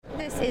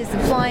This is the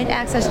Blind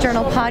Access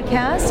Journal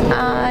podcast.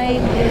 I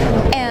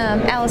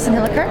am Allison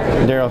Hilliker.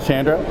 Daryl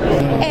Chandra.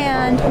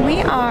 And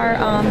we are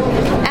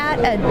at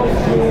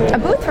a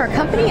booth for a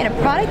company and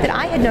a product that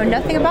I had known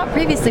nothing about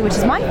previously, which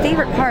is my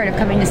favorite part of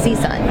coming to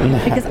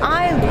CSUN. Because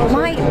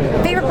my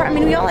favorite part,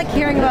 we all like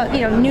hearing about,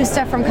 new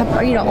stuff from,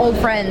 old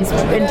friends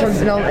in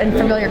terms of, and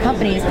familiar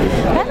companies.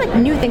 But I like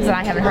new things that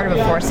I haven't heard of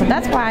before. So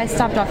that's why I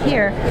stopped off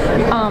here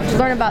to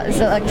learn about this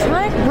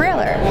electronic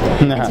Brailler.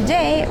 And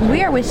today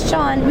we are with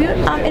Sean. Will you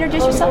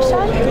introduce yourself,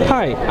 Sean?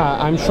 Hi,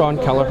 I'm Sean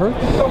Kelleher.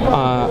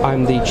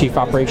 I'm the Chief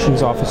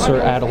Operations Officer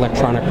at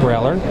Electronic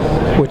Brailler,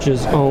 which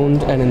is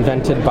owned and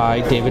invented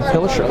by David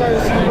Pilisher.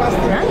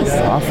 Nice.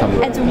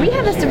 Awesome. And so we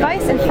have this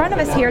device in front of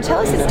us here. Tell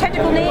us its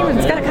technical name.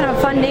 It's got a kind of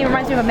a fun name. It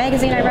reminds me of a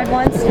magazine I read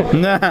once.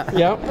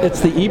 Yep, it's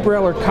the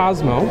eBrailler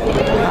Cosmo.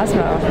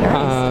 Cosmo.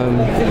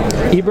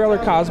 Nice.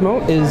 eBrailler Cosmo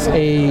is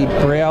a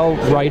Braille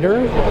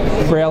writer,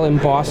 Braille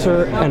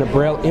embosser, and a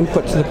Braille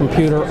input to the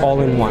computer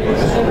all in one.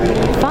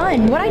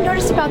 Fun. What I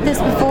noticed about this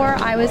before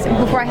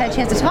I had a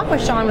chance to talk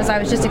with Sean was I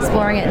was just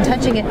exploring it and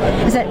touching it,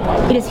 is that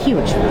it is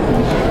huge.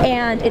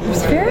 And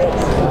it's very,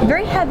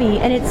 very heavy,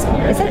 and is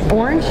that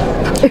orange?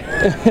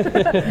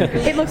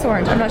 It looks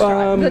orange. I'm not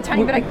sure. The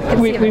tiny bit I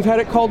can see of it. We've had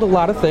it called a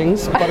lot of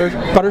things.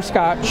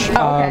 Butterscotch,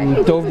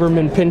 okay.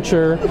 Doberman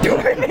Pinscher.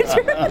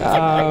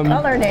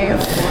 Color name.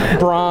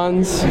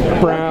 Bronze,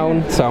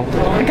 brown, so.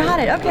 Got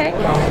it, okay.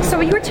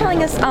 So you were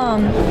telling us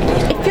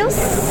it feels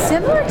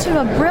similar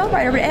to a Braille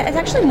writer, but it's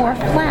actually more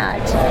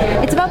flat.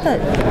 It's about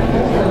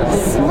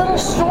it's a little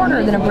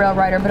shorter than a Braille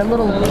writer, but a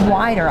little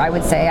wider, I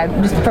would say,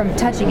 just from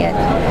touching it,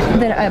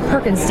 than a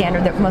Perkins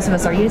standard that most of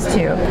us are used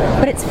to.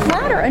 But it's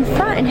flatter in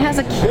front and has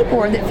a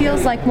keyboard that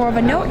feels like more of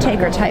a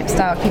note-taker type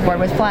style keyboard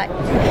with flat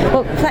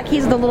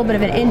keys with a little bit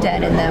of an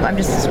indent in them. I'm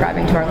just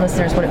describing to our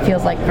listeners what it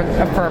feels like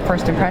for a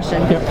first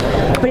impression.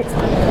 Yep. But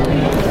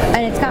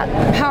it's got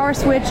power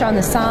switch on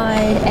the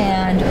side,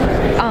 and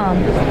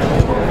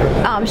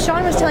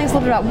Sean was telling us a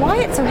little bit about why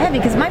it's so heavy,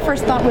 because my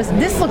first thought was,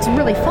 this looks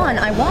really fun,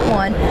 I want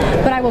one,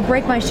 but I will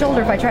break my shoulder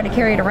if I try to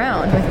carry it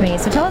around with me.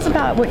 So tell us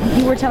about what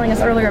you were telling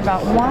us earlier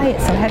about why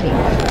it's so heavy.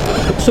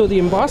 So the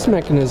emboss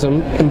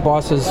mechanism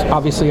embosses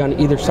obviously on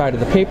either side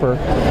of the paper,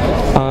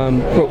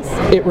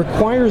 but it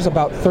requires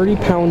about 30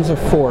 pounds of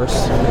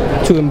force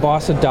to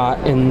emboss a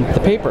dot in the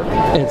paper,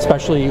 and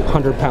especially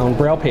 100-pound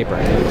Braille paper.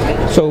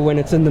 So when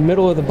it's in the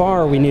middle of the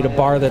bar, we need a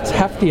bar that's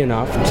hefty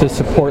enough to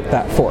support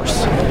that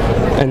force.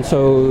 And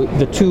so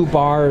the two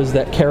bars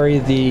that carry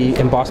the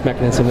emboss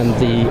mechanism and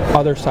the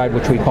other side,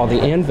 which we call the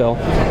anvil,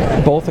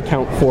 both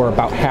account for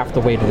about half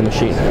the weight of the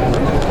machine.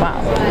 Wow.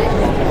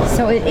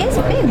 So it is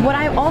big. What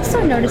I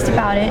also noticed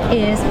about it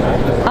is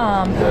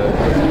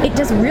it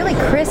does really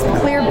crisp,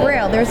 clear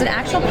Braille. There's an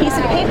actual piece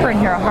of paper in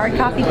here, a hard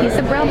copy piece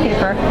of Braille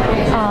paper,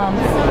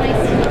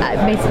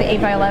 basically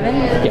 8 by 11.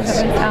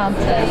 Yes.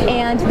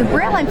 And the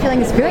Braille I'm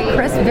feeling is very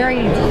crisp,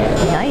 very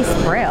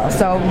nice Braille.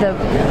 So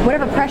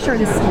whatever pressure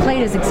this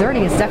plate is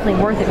exerting is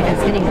definitely worth it, because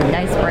it's getting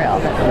nice Braille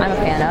that I'm a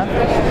fan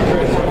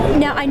of.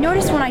 Now, I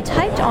noticed when I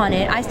typed on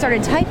it, I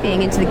started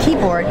typing into the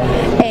keyboard,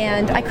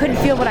 and I couldn't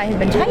feel what I had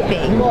been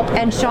typing.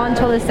 And Sean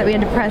told us that we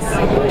had to press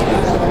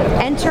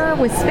Enter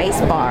with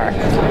spacebar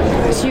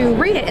to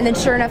read it, and then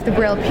sure enough, the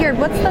Braille appeared.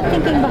 What's the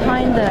thinking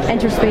behind the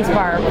Enter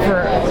spacebar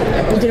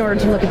in order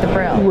to look at the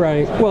Braille?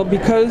 Right. Well,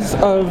 because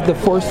of the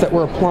force that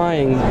we're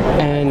applying,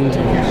 and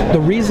the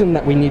reason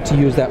that we need to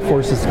use that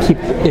force is to keep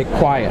it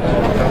quiet.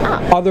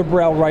 Other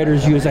Braille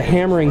writers use a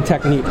hammering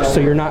technique, so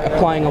you're not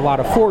applying a lot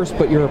of force,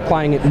 but you're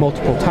applying it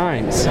multiple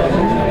times.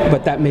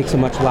 But that makes a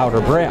much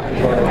louder Braille.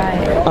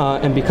 Right.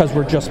 And because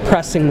we're just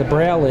pressing the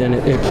Braille in,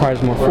 it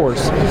requires more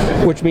force,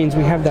 which means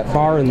we have that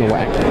bar in the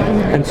way.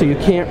 And so you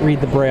can't read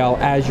the Braille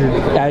as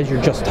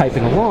you're just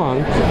typing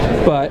along,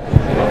 but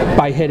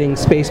by hitting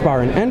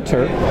spacebar and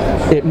Enter,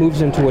 it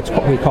moves into what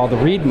we call the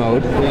read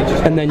mode,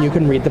 and then you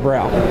can read the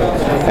Braille.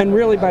 And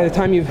really, by the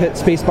time you've hit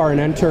spacebar and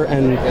Enter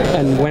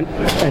and went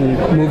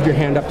and moved your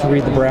hand up to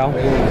read the Braille,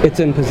 it's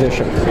in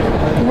position.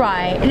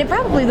 Right, and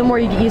probably the more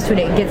you get used to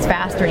it gets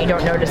faster, and you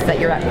don't notice that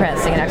you're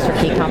pressing an extra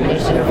key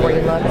combination before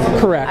you look.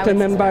 Correct,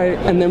 and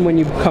then when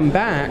you come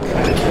back,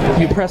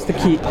 you press the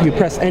key. You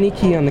press any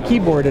key on the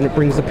keyboard, and it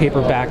brings the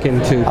paper back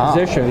into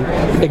position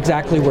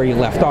exactly where you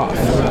left off.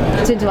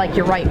 It's into like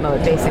your write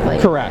mode, basically.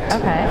 Correct.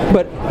 Okay.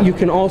 But you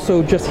can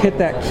also just hit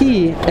that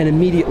key and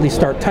immediately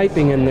start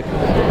typing, and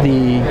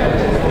the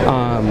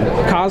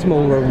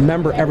Cosmo will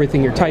remember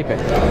everything you're typing.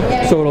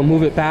 So it'll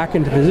move it back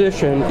into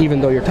position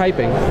even though you're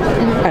typing,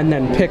 and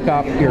then pick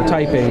up your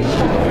typing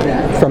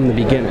from the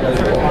beginning.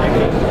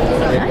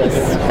 Nice.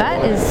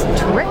 That is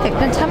terrific.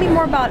 Now tell me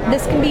more about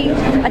this. Can be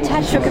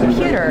attached to a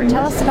computer.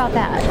 Tell us about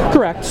that.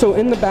 Correct. So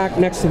in the back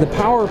next to the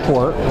power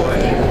port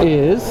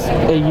is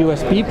a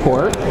USB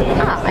port.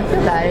 I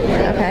feel that.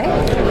 Okay.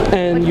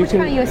 And which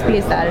kind of USB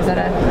is that? Is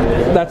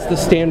that That's the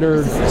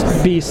standard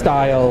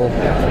B-style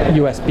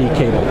USB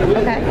cable.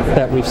 Okay.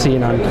 That we've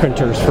seen on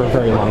printers for a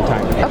very long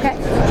time. Okay.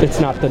 It's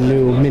not the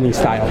new mini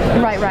style.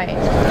 Right, right.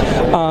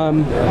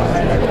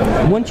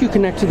 Once you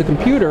connect to the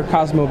computer,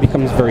 Cosmo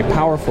becomes very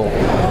powerful.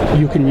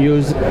 You can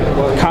use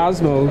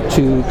Cosmo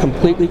to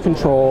completely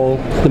control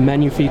the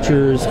menu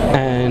features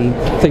and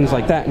things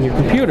like that in your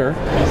computer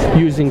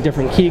using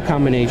different key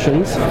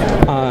combinations.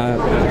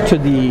 To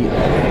the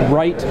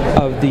right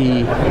of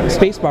the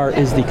spacebar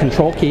is the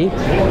control key,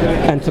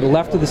 and to the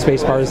left of the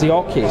spacebar is the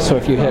alt key. So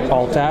if you hit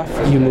Alt F,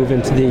 you move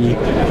into the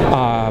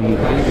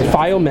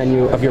file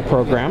menu of your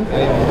program,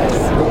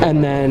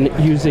 and then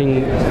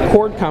using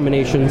chord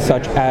combinations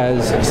such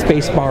as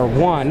spacebar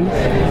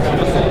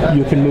 1,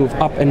 you can move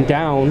up and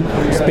down.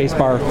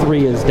 Spacebar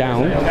 3 is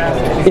down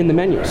in the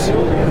menus,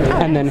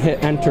 and then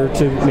hit Enter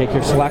to make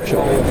your selection.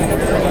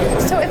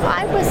 So if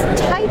I was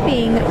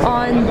typing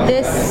on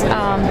this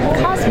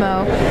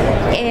Cosmo,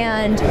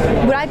 and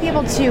would I be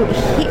able to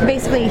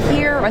basically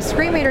hear a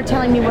screen reader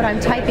telling me what I'm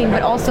typing,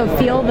 but also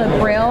feel the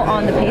Braille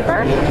on the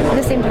paper at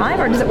the same time?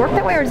 Or does it work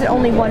that way, or is it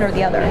only one or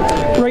the other?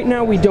 Right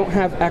now we don't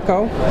have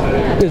echo,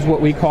 is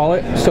what we call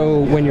it. So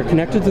when you're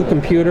connected to the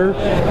computer,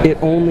 it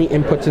only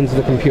inputs into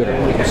the computer.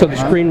 So the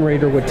screen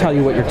reader would tell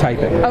you what you're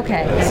typing.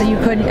 Okay, so you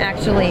couldn't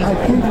actually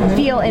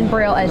feel in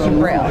Braille as you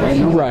Braille.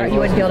 Right. Or you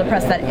wouldn't be able to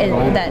press that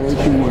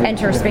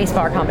enter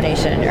spacebar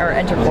combination or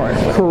enter chord.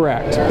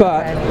 Correct.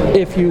 But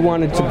if you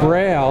wanted to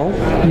Braille,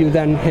 you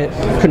then hit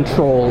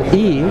Control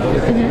E,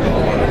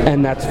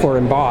 and that's for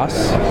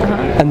emboss,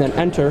 and then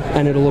Enter,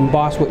 and it'll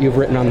emboss what you've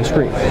written on the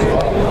screen.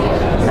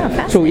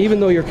 So even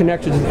though you're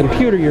connected to the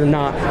computer, you're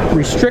not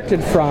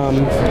restricted from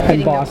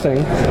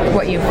embossing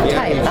what you've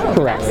typed. Oh,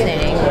 correct.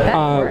 Fascinating.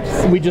 That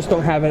works. We just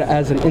don't have it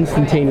as an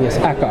instantaneous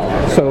echo,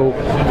 so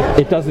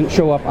it doesn't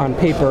show up on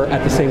paper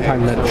at the same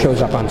time that it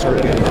shows up on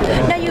screen.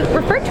 Now you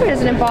refer to it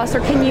as an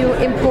embosser. Can you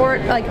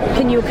import, like,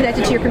 can you connect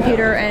it to your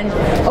computer and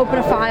open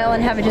a file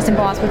and have it just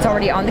emboss what's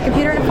already on the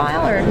computer in a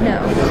file, or no?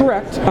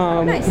 Correct.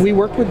 Nice. We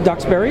worked with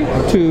Duxbury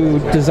to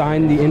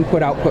design the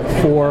input-output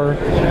for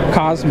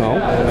Cosmo,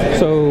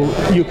 so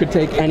you could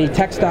take any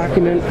text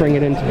document, bring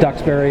it into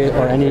Duxbury,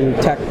 or any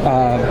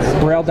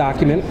Braille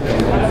document,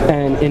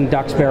 and in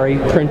Duxbury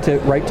print it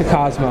right to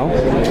Cosmo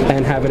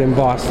and have it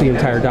emboss the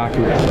entire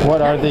document.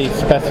 What are the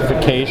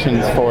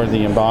specifications for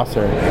the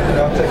embosser?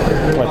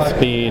 What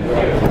speed,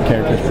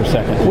 characters per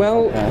second?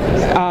 Well,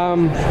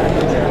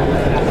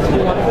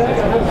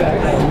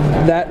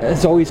 that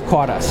has always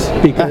caught us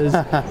because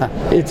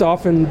it's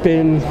often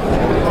been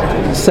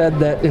said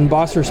that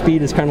embosser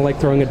speed is kind of like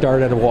throwing a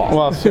dart at a wall.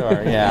 Well,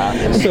 sure,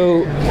 yeah.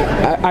 So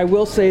I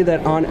will say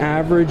that on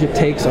average it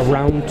takes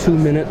around 2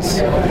 minutes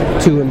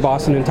to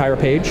emboss an entire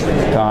page.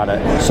 Got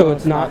it. So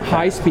it's not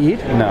high speed.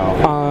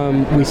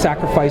 No. We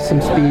sacrifice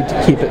some speed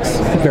to keep it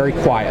very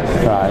quiet.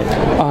 Right.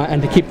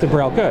 And to keep the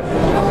Braille good.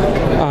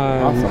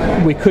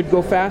 Awesome. We could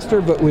go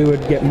faster, but we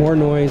would get more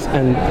noise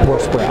and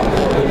worse Braille.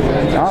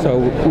 So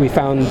we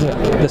found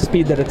the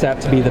speed that it's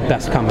at to be the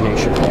best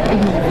combination.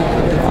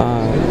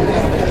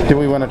 Do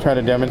we want to try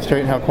to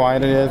demonstrate how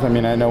quiet it is? I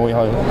mean, I know we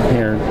all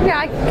hear.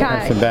 Yeah,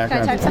 can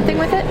I type something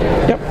with it?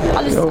 Yep.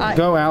 I'll just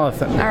Go,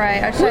 Allison. All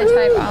right, I'll try to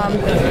type.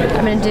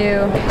 I'm going to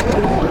do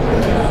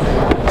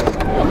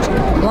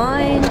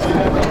blind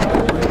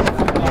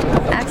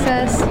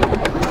access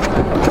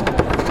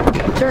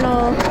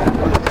journal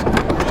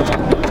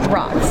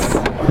rocks.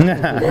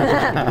 And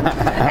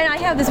I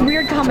have this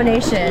weird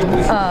combination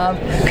of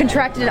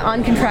contracted and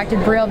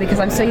uncontracted Braille because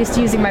I'm so used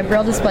to using my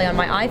Braille display on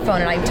my iPhone,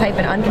 and I type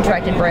in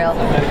uncontracted Braille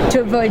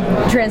to avoid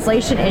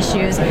translation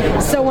issues.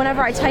 So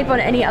whenever I type on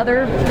any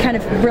other kind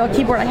of Braille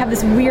keyboard, I have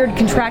this weird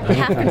half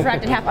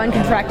contracted, half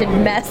uncontracted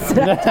mess.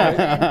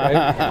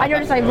 I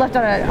noticed I left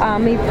on a,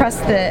 let me press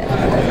the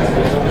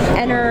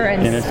enter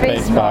and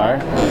space bar,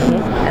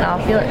 and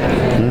I'll feel it.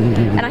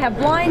 And I have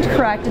blind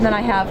correct, and then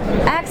I have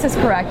access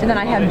correct, and then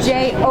I have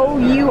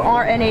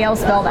JOURNAL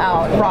spelled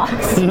out,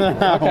 rocks.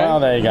 Well,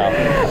 there you go.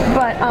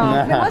 But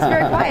it was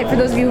very quiet for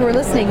those of you who were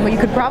listening, where you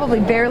could probably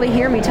barely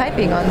hear me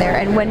typing on there,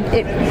 and when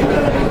it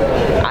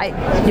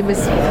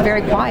was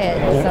very quiet.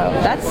 So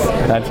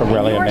that's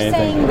really amazing. You were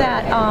saying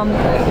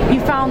that you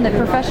found that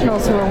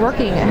professionals who are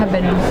working have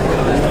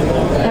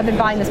been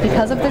buying this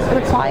because of the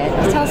quiet.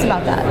 Tell us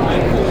about that.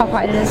 How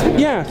quiet it is.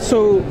 Yeah.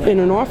 So in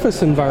an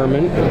office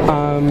environment,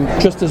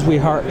 just as we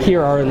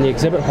here are in the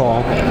exhibit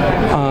hall,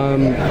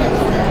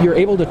 you're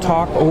able to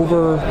talk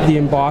over the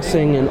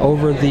embossing and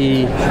over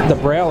the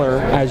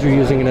Brailler as you're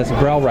using it as a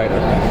Braille writer.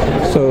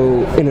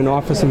 So in an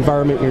office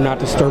environment, you're not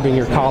disturbing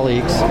your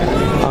colleagues,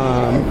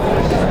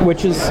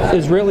 which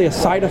is really a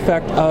side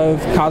effect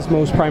of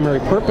Cosmo's primary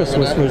purpose,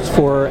 which was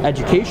for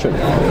education,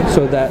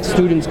 so that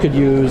students could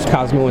use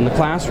Cosmo in the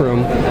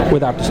classroom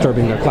without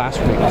disturbing their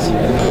classmates.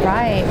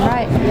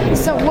 Right.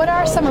 So what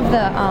are some of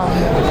the,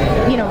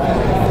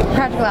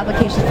 practical practical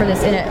application for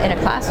this in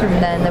a classroom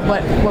then?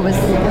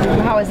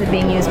 How is it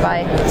being used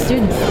by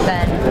students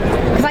then?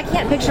 Because I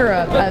can't picture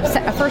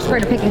a first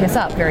grader picking this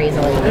up very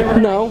easily.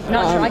 No.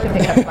 Not sure I could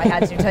pick it up if I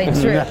had to tell you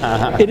the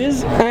truth. It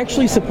is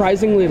actually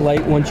surprisingly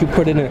light once you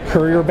put it in a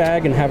courier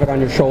bag and have it on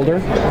your shoulder.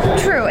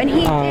 True, and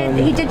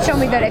he did show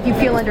me that if you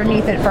feel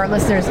underneath it, for our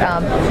listeners,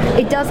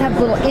 it does have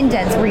little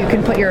indents where you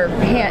can put your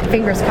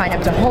fingers kind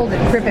of to hold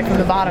it, grip it from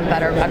the bottom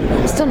better.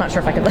 I'm still not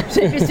sure if I could lift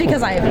it just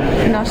because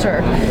I'm not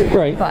sure.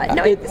 Right. But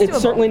no,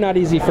 it's certainly not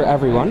easy for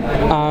everyone.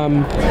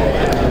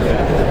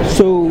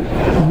 So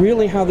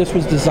really how this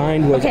was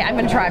designed was... Okay, I'm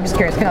going to try. I'm just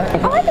curious. You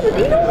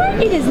know what?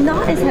 It is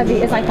not as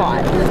heavy as I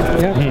thought.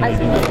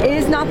 Yeah. It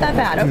is not that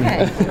bad.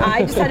 Okay.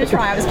 I just had to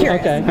try. I was curious.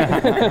 Okay.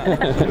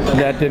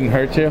 That didn't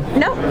hurt you?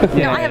 No.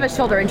 No, I have a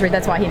shoulder injury.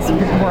 That's why he's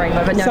worrying.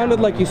 But no, Sounded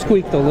like you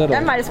squeaked a little.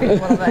 I might have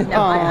squeaked a little bit.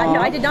 No,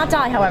 I did not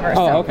die, however.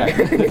 Oh, so.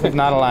 okay.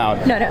 Not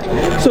allowed. No.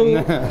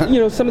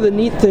 So, some of the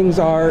neat things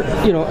are,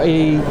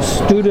 a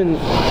student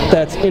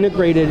that's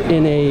integrated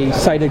in a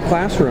sighted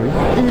classroom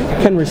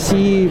can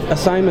receive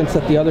assignments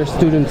that the other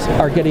students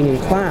are getting in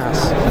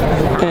class.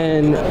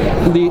 And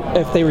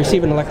if they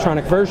receive an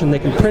electronic version, they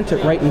can print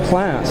it right in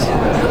class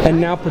and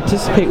now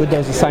participate with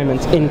those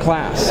assignments in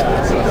class.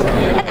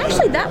 And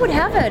actually, that would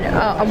have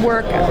a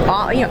work,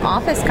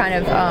 office kind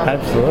of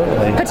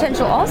Absolutely.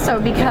 potential also,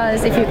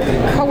 because if your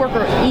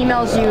coworker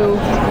emails you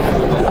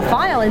a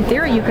file, in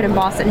theory, you could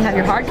emboss it and have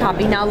your hard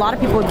copy. Now, a lot of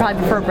people would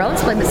probably prefer Braille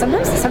display, but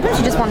sometimes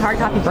you just want hard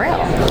copy Braille.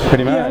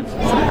 Pretty much.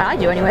 I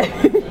do anyway.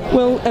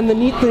 Well, and the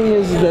neat thing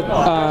is that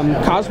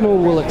Cosmo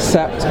will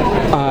accept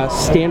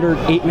standard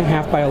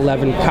 8.5 by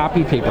 11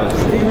 copy paper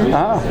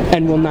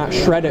and will not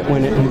shred it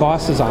when it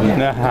embosses on it.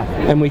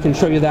 And we can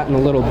show you that in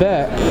a little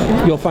bit.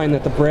 You'll find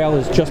that the Braille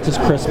is just as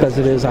crisp as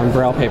it is on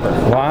Braille paper.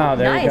 Wow,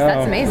 there nice, you go.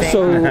 That's amazing.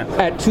 So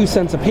at 2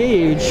 cents a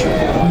page,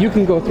 you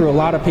can go through a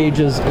lot of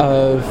pages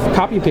of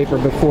copy paper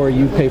before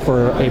you pay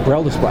for a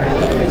Braille display.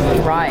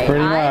 Right.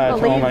 Pretty I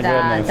much. believe Oh my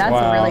that. goodness. That's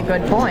Wow. a really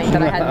good point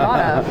that I hadn't thought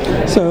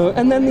of. So,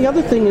 and then the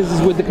other thing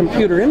is with the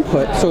computer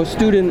input. So a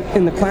student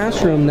in the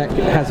classroom that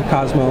has a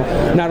Cosmo,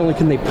 not only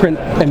can they print,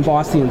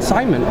 emboss the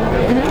assignment,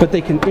 but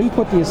they can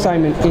input the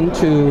assignment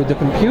into the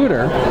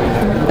computer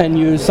and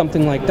use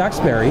something like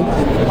Duxbury,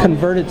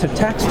 convert it to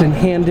text, and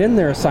hand in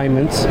their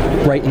assignments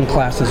right in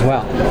class as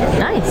well.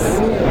 Nice.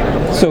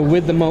 So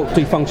with the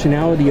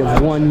multifunctionality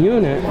of one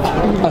unit,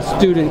 a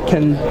student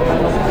can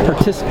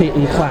participate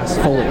in class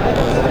fully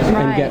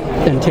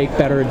and take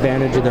better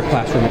advantage of their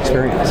classroom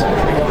experience.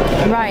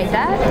 Right.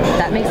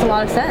 That makes a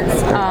lot of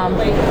sense.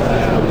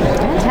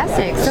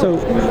 Fantastic. So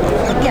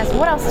yes.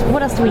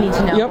 What else do we need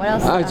to know? Yep, What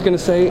else? I was going to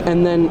say,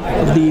 and then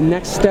the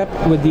next step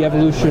with the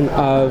evolution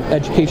of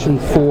education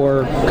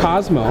for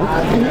Cosmo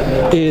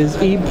is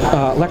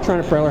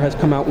Electronic Brailler has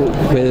come out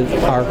with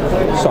our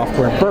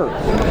software BERT.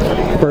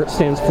 BERT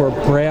stands for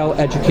Braille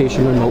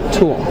Education Remote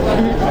Tool.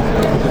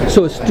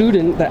 So a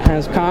student that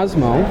has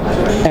Cosmo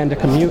and a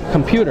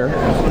computer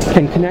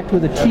can connect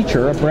with a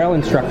teacher, a Braille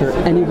instructor,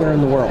 anywhere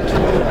in the world.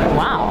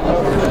 Wow.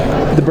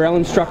 The Braille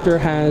instructor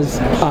has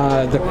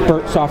the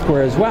BERT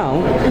software as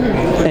well,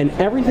 and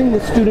everything the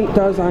student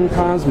does on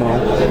Cosmo,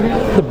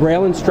 the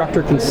Braille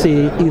instructor can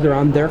see either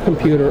on their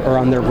computer or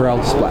on their Braille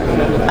display.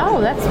 Oh,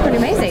 that's pretty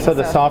amazing. So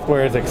the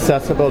software is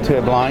accessible to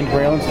a blind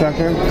Braille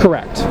instructor?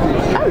 Correct.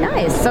 Oh,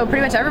 nice. So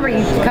pretty much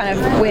everybody kind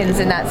of wins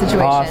in that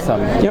situation.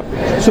 Awesome.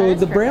 Yep. So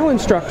the Braille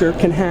instructor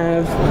can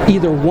have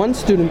either one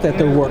student that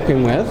they're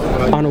working with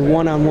on a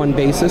one-on-one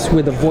basis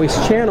with a voice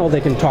channel.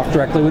 They can talk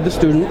directly with the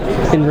student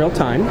in real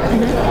time,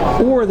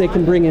 or they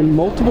can bring in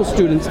multiple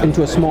students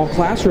into a small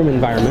classroom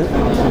environment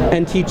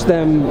and teach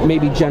them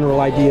maybe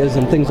general ideas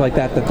and things like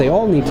that they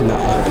all need to know.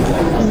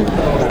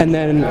 And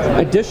then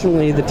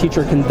additionally, the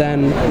teacher can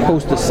then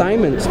post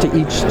assignments to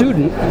each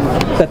student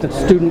that the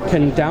student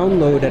can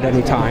download at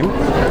any time,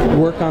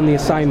 work on the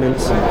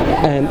assignments,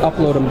 and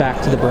upload them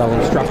back to the Braille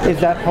instructor. Is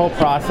that whole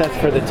process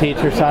for the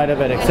teacher side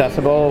of it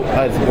accessible?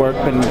 Has work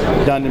been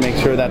done to make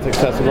sure that's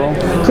accessible?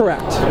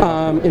 Correct.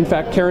 In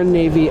fact, Karen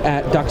Navy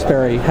at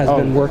Duxbury has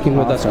been working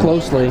with us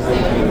closely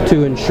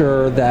to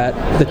ensure that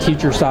the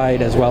teacher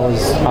side as well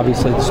as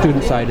obviously the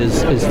student side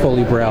is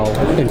fully Braille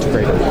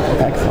integrated.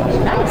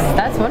 Excellent. Nice.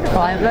 That's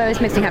wonderful. It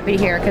always makes me happy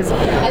to hear because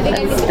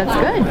that's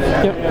good.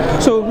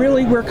 Yep. So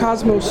really where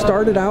Cosmo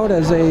started out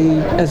as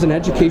an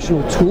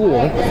educational tool,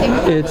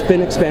 it's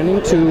been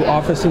expanding to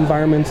office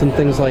environments and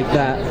things like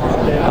that,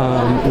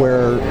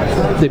 where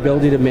the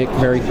ability to make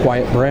very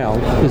quiet Braille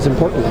is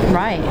important.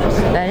 Right.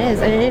 That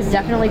is. And it is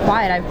definitely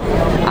quiet.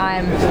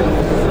 I'm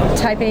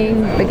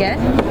typing again.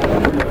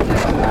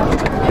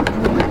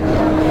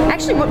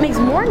 actually, what makes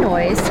more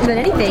noise than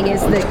anything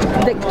is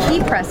the key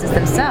presses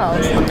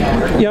themselves.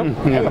 Yep.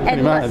 Yeah,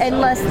 pretty much.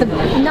 Unless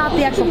not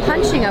the actual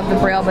punching of the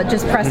Braille, but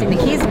just pressing the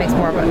keys makes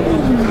more of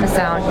a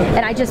sound.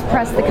 And I just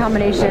press the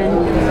combination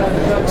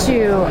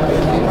to,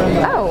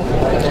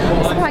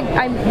 somehow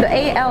the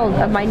AL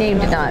of my name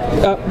did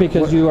not.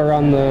 Because you are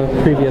on the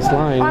previous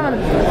line,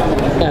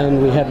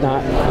 and you had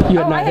not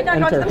hit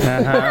enter.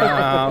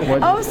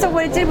 So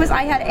what it did was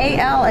I had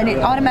AL, and it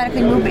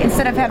automatically moved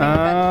instead of having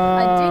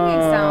a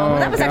dinging sound.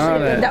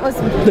 Well, that was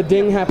the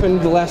ding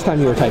happened the last time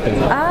you were typing.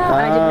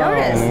 I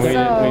didn't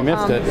notice. We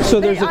missed it. So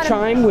there's a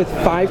chime with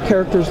 5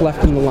 characters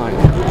left in the line.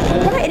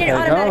 Right, and it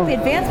automatically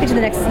advanced me to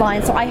the next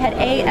line, so I had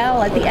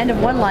AL at the end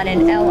of one line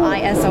and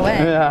LISON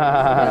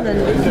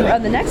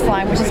on the next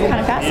line, which is kind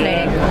of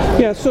fascinating.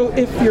 Yeah, so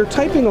if you're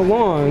typing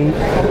along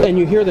and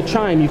you hear the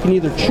chime, you can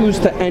either choose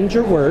to end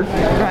your word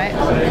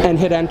and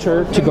hit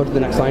enter to go to the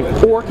next line,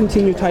 or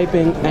continue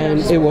typing and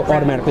it will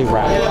automatically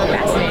wrap.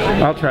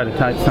 Fascinating. I'll try to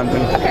type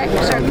something. Okay,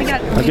 sure.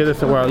 I'll give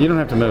this a whirl. You don't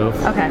have to move.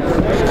 Okay.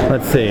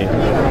 Let's see.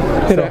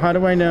 So how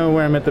do I know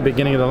where I'm at the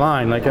beginning of the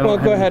line? Like, Well,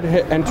 go ahead and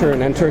hit enter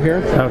and enter here.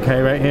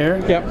 Okay, right here?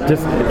 Yep.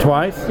 Just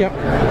twice? Yep.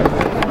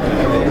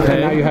 Okay.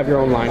 And now you have your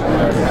own line.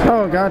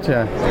 Oh,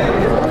 gotcha.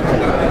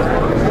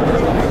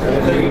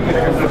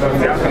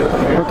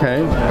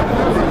 Okay.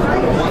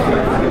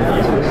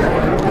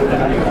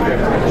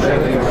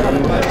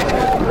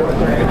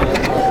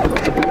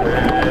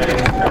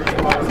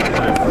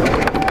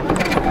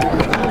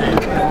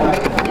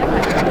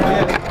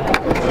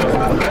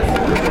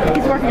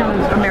 He's working on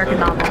an American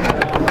novel.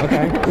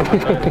 Okay.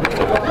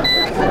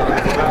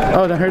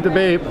 Oh, I heard the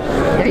beep.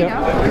 There you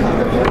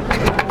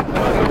go.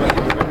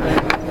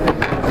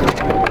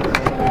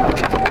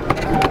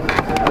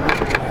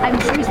 I'm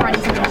sure he's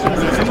writing something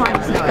cheesy, so I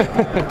just know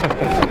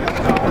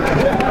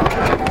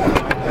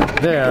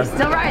it. There.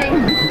 Still writing.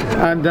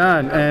 I'm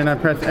done. And I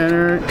press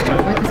enter. With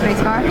the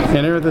space bar?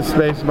 Enter with the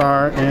space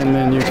bar, and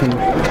then you can...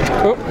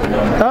 Oh,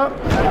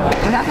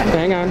 What happened?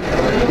 hang on.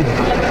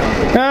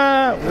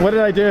 What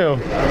did I do?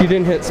 You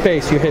didn't hit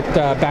space, you hit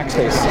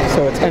backspace.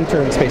 So it's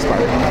enter and space bar.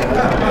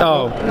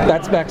 Oh.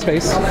 That's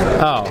backspace.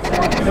 Oh.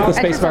 The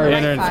space bar is...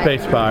 Enter and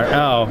space bar.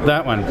 Oh,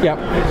 that one. Yep.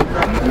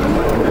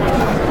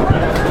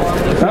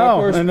 Oh,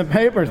 course- and the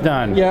paper's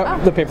done.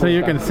 Yep, the paper. So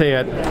you can see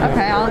it.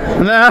 Okay,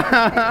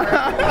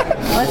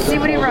 let's see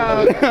what he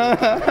wrote.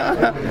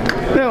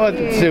 It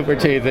wasn't super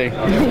cheesy.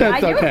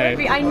 That's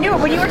okay. I knew it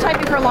when you were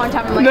typing for a long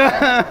time. I'm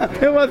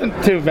like, It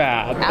wasn't too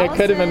bad. It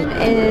could have been.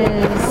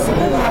 is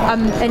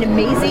an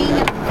amazing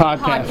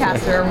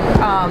podcaster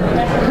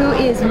who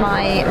is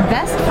my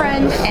best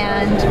friend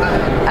and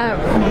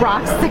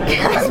rocks the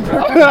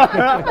Casper.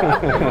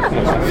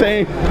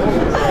 See,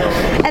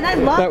 And I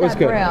love that was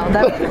good. Braille.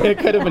 it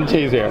could have been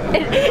cheesier.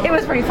 It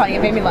was pretty funny.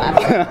 It made me laugh.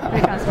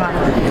 It kind of fun.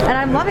 And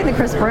I'm loving the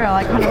Chris Braille.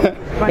 I kind of.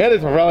 It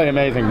is really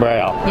amazing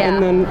Braille. Yeah.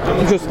 And then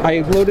I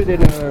loaded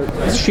in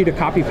a sheet of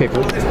copy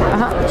paper.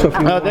 So if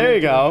you Oh, there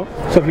you go.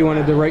 So if you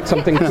wanted to write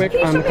something quick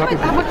Can you on show the me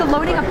copy what the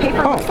loading of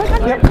paper looks like?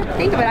 I yep. didn't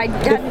think of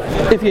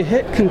it. If you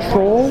hit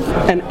control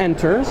and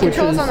enter, which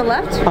Control's is on the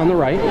left? on the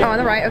right, Oh, on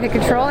the right. Okay,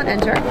 control and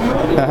enter.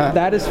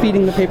 that is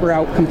feeding the paper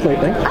out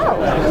completely. Oh,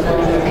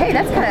 hey,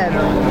 that's kind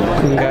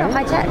of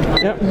high tech.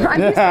 Yep.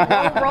 I'm used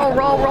to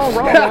roll.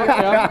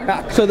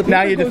 Yeah. So the paper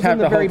Now you just goes have in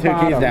the to very hold two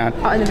bottom. keys down.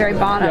 Oh, in the very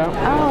bottom.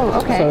 Yeah. Oh,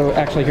 okay. So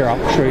actually, here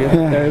I'll show you.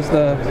 There's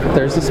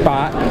the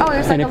spot. Oh,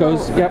 there's like and it a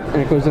goes little-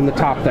 and it goes in the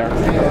top there.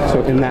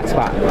 So in that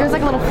spot. There's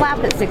like a little flap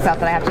that sticks out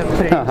that I have to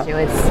put it into.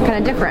 It's kind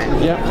of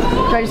different. Yep.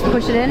 Do I just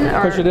push it in?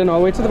 Or? Push it in all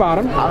the way to the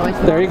bottom. All the way to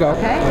the There you go.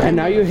 bottom, okay. And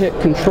now you hit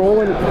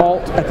control and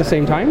alt at the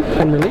same time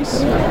and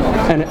release,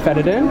 and it fed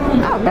it in.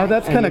 Oh, Oh,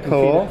 that's kind of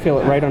cool. Feel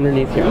it right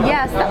underneath here.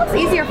 Yes, that looks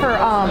easier for,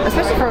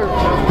 especially for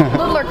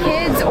littler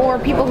kids or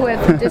people who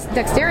have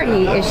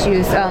dexterity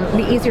issues.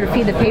 Be easier to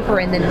feed the paper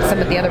in than some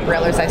of the other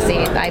Braillers I've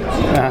seen.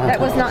 That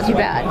was not too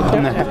bad.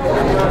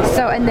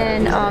 So, and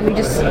then you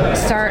just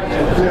start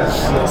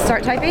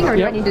typing, or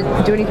do I Yep. need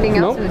to do anything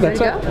else? Nope, Is it ready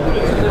that's to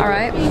go? All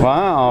right.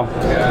 Wow.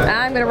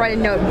 I'm going to write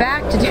a note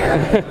back to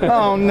do.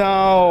 Oh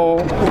no.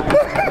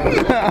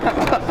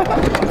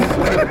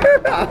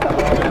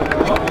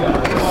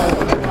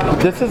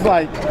 This is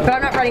like, But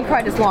I'm not writing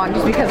quite as long,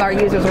 just because our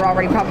users are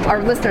already,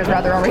 our listeners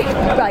rather, already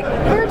like,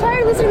 we're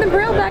tired of listening to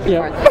Braille back and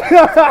Yep.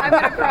 forth. So I'm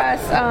going to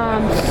press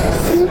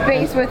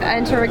space with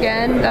enter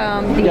again.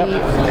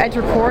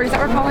 Enter chord, is that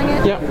what we're calling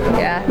it? Yep.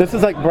 Yeah. this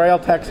is like Braille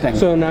texting.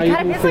 So now you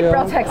Kind can of, it's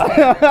like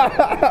feel. Braille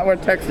texting. We're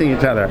texting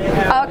each other.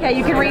 Okay,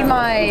 you can read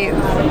my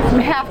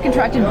half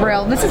contracted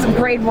Braille. This is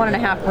grade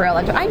 1.5 Braille.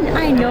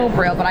 I know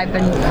Braille, but I've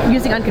been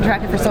using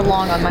uncontracted for so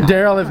long on my.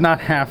 Daryl is not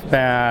half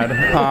bad.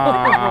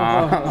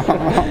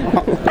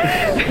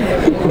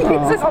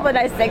 He says all the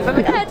nice things. I'm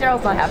like,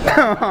 Daryl's not half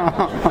bad.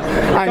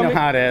 I know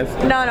how it is.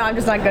 No, I'm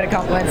just not good good at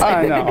compliments.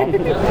 I know.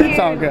 It's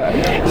all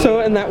good. So,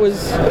 and that was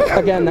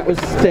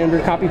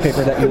standard copy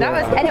paper that you That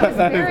wore. was, and it was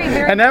very,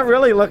 very. And that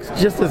really looks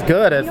just as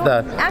good as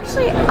the.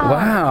 Actually,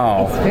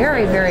 Wow. it's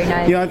very, very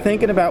nice. You know, I'm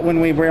thinking about when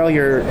we braille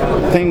your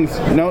things,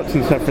 notes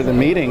and stuff for the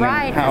meeting,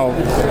 Right. and how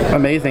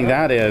amazing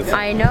that is.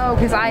 I know,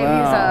 because I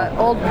Wow. use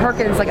old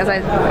Perkins, like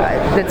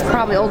that's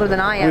probably older than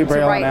I am. We to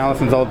braille on write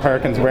Allison's old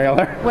Perkins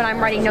brailler. when I'm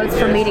writing notes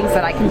for meetings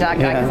that I conduct,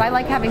 Yeah. because I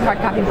like having hard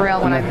copy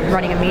braille when I'm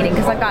running a meeting,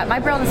 because my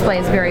braille display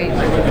is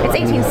it's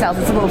 18 cells,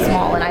 it's a little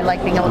small, and I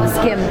like being able to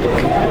skim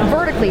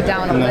vertically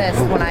down a list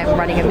when I'm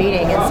running a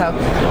meeting, and so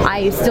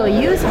I still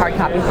use hard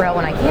copy braille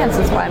when I can, so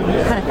that's why I'm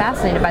kind of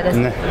fascinated by this.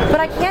 But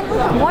I can't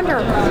help but wonder,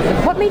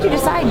 what made you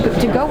decide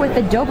to go with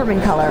the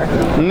Doberman color?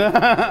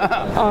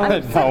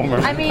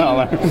 I mean,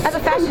 as a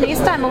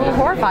fashionista, I'm a little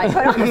horrified,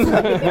 quite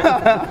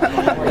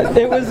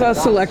honestly. It was a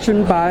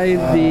selection by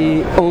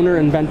the owner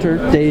inventor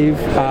Dave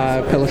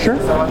Pilisher,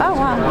 Oh,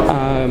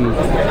 wow.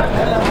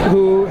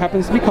 who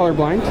happens to be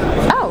colorblind.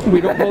 Oh. We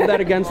don't hold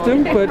that against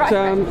him, but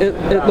Right.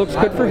 it looks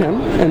good for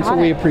him, and so Got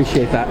we it.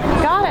 appreciate that.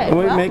 Got it.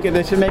 We Well,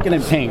 they should make it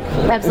in pink.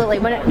 absolutely.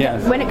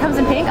 Yes. When it comes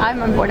in pink,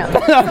 I'm on board now.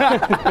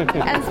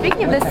 And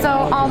speaking of this,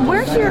 so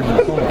where's your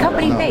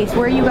company based?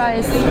 Where are you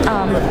guys?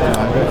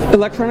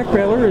 Electronic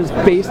Brailler is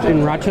based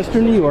in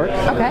Rochester, New York.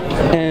 Okay.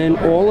 And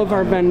all of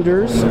our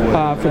vendors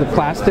for the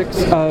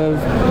plastics of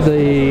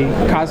the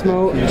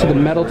Cosmo, to the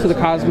metal to the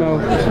Cosmo,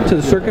 to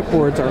the circuit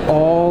boards are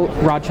all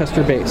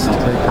Rochester based.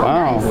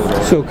 Wow.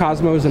 So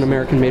Cosmo is an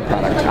American-made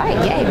product. Right.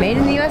 Yay. Made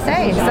in the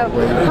USA. So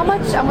how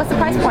much? What's the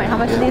price point? How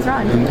much do these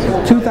run?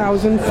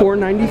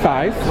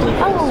 $2,495.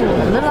 Oh,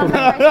 a little on the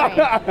price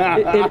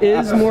range. It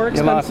is more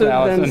You lost, expensive than,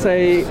 Allison.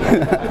 say,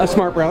 a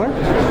smart Brailler,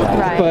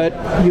 Right. but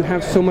you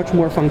have so much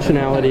more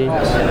functionality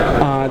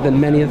than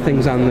many of the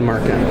things on the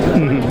market.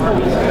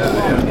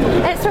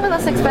 And it's certainly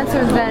less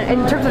expensive than,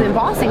 in terms of the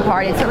embossing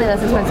part, it's certainly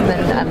less expensive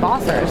than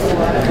embossers.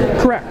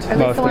 Correct. At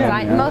least the ones of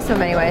them, most of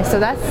them anyway. So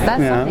that's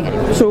something.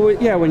 Anyway. So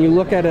yeah, when you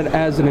look at it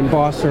as an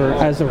embosser,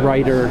 as a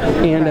writer,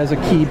 and as a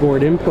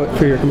keyboard input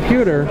for your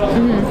computer,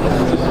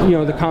 you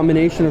know, the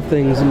combination of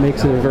things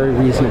makes it a very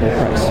reasonable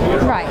price.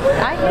 Right.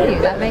 I hear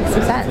you. That makes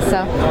some sense. So,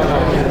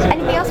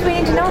 anything else we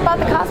need to know about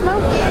the Cosmo?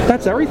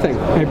 That's everything.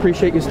 I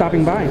appreciate you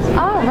stopping by.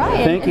 All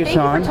right. Thank you, Thank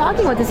Sean. you for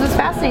talking with us. This was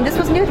fascinating. This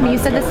was new to me. You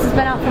said this has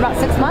been out for about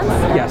 6 months?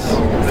 Yes.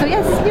 So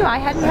yes, it's new. I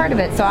hadn't heard of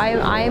it. So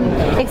I'm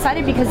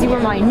excited because you were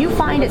my new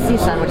find at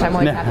CSUN, which I'm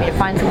always happy to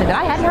find something that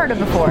I hadn't heard of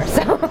before.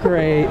 So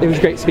Great. It was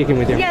great speaking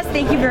with you. yes,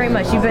 thank you very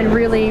much. You've been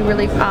really,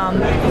 really fun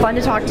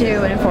to talk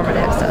to and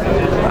informative. So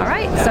all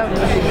right. So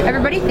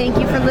everybody, thank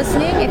you for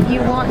listening. If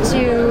you want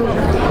to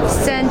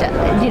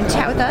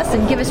chat with us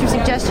and give us your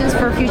suggestions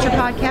for a future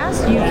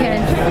podcast, you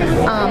can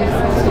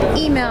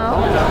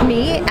email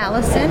me,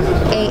 Allison,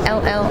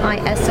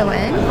 Allison,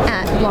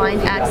 at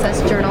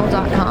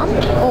blindaccessjournal.com,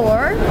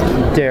 or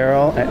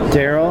Daryl,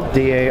 Darrell, at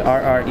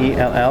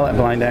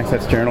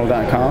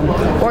blindaccessjournal.com.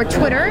 or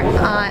Twitter.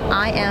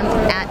 I am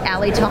at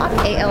Allie Talk,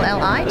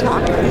 ALLI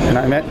Talk. And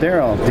I'm at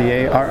Daryl,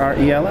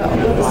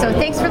 Darrell. So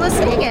thanks for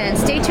listening, and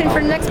stay tuned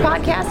for the next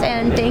podcast.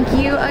 And thank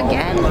you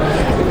again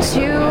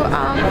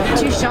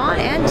to Sean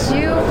and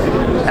to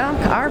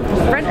our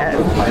friend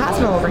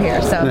Cosmo over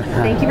here. So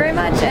thank you very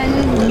much,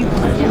 and you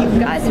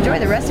guys enjoy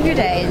the rest of your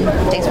day. And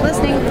thanks for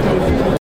listening.